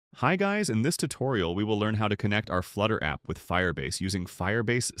Hi guys, in this tutorial we will learn how to connect our Flutter app with Firebase using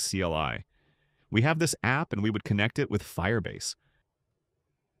Firebase CLI. We have this app and we would connect it with Firebase.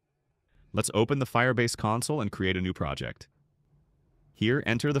 Let's open the Firebase console and create a new project. Here,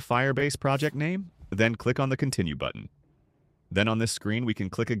 enter the Firebase project name, then click on the Continue button. Then on this screen we can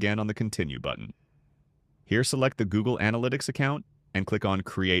click again on the Continue button. Here select the Google Analytics account and click on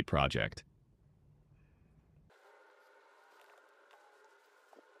Create Project.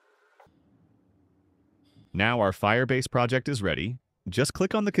 Now our Firebase project is ready. Just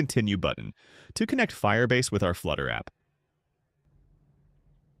click on the Continue button to connect Firebase with our Flutter app.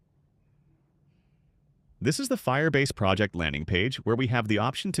 This is the Firebase project landing page where we have the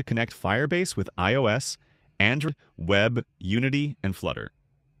option to connect Firebase with iOS, Android, Web, Unity, and Flutter.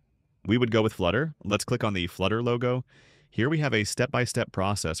 We would go with Flutter. Let's click on the Flutter logo. Here we have a step-by-step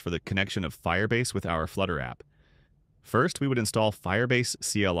process for the connection of Firebase with our Flutter app. First, we would install Firebase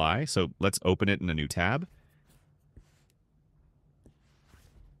CLI, so let's open it in a new tab.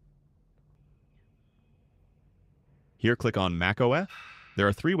 Here, click on macOS. There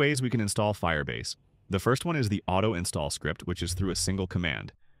are 3 ways we can install Firebase. The first one is the auto install script, which is through a single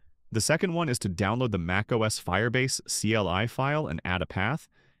command. The second one is to download the macOS Firebase CLI file and add a path.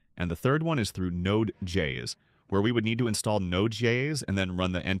 And the third one is through Node.js, where we would need to install Node.js and then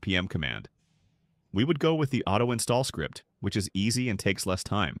run the npm command. We would go with the auto install script, which is easy and takes less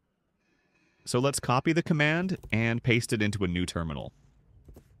time. So let's copy the command and paste it into a new terminal.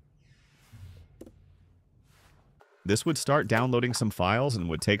 This would start downloading some files and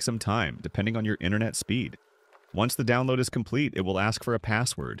would take some time, depending on your internet speed. Once the download is complete, it will ask for a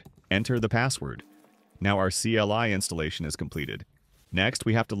password. Enter the password. Now our CLI installation is completed. Next,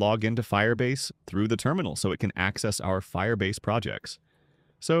 we have to log into Firebase through the terminal so it can access our Firebase projects.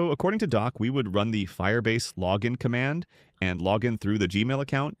 So according to Doc, we would run the Firebase Login command and log in through the Gmail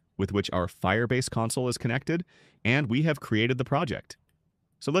account with which our Firebase console is connected, and we have created the project.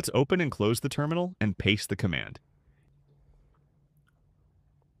 So let's open and close the terminal and paste the command.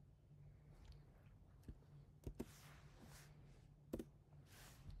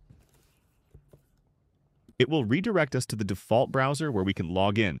 It will redirect us to the default browser where we can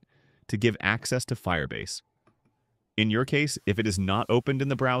log in to give access to Firebase. In your case, if it is not opened in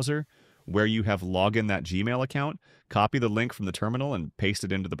the browser where you have logged in that Gmail account, copy the link from the terminal and paste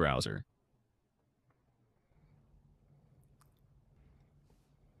it into the browser.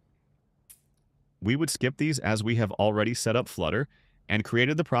 We would skip these as we have already set up Flutter and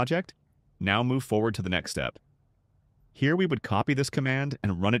created the project. Now move forward to the next step. Here we would copy this command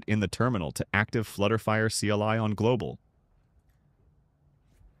and run it in the terminal to active Flutter Fire CLI on global.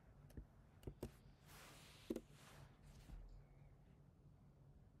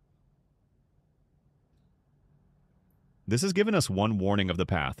 This has given us one warning of the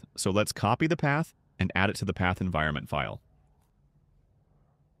path, so let's copy the path and add it to the path environment file.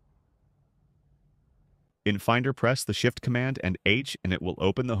 In Finder, press the Shift command and H and it will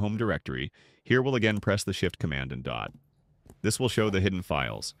open the home directory. Here we'll again press the Shift command and dot. This will show the hidden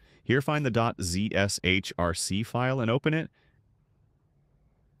files. Here find the .zshrc file and open it.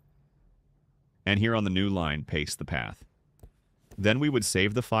 And here on the new line, paste the path. Then we would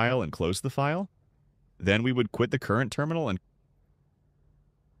save the file and close the file. Then we would quit the current terminal and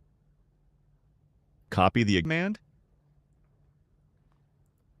copy the command.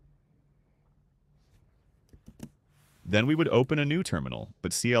 Then we would open a new terminal,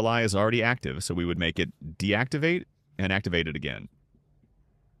 but CLI is already active, so we would make it deactivate and activate it again.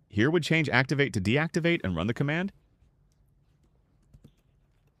 Here would change activate to deactivate and run the command.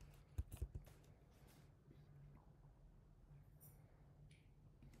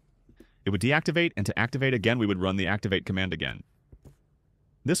 It would deactivate, and to activate again, we would run the activate command again.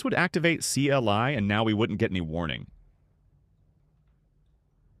 This would activate CLI, and now we wouldn't get any warning.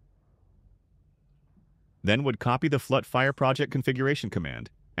 Then would copy the Flutter Fire project configuration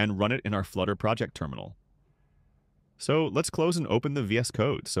command and run it in our Flutter project terminal. So let's close and open the VS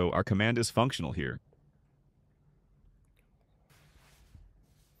Code so our command is functional here.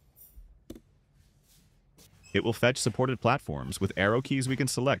 It will fetch supported platforms. With arrow keys we can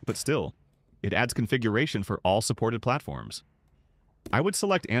select, but still, it adds configuration for all supported platforms. I would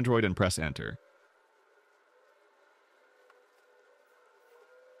select Android and press Enter.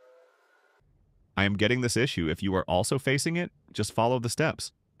 I am getting this issue. If you are also facing it, just follow the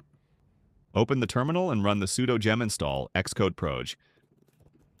steps. Open the terminal and run the sudo gem install xcode proj.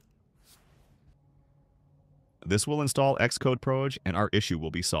 This will install xcode proj and our issue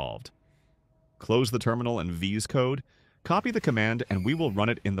will be solved. Close the terminal and vs code, copy the command, and we will run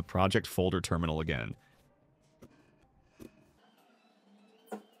it in the project folder terminal again.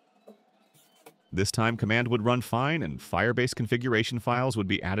 This time command would run fine and Firebase configuration files would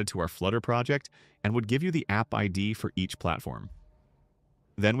be added to our Flutter project and would give you the app ID for each platform.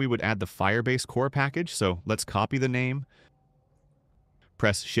 Then we would add the Firebase core package, so let's copy the name,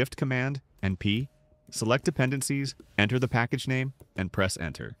 press Shift Command and P, select dependencies, enter the package name, and press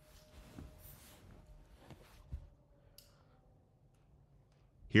Enter.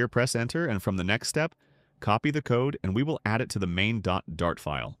 Here press Enter, and from the next step, copy the code and we will add it to the main.dart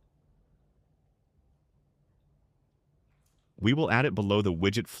file. We will add it below the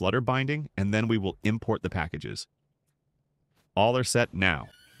widget Flutter binding, and then we will import the packages. All are set now.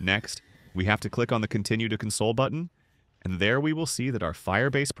 Next, we have to click on the Continue to Console button, and there we will see that our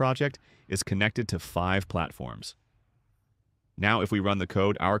Firebase project is connected to 5 platforms. Now if we run the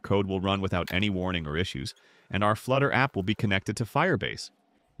code, our code will run without any warning or issues, and our Flutter app will be connected to Firebase.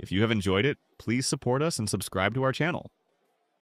 If you have enjoyed it, please support us and subscribe to our channel.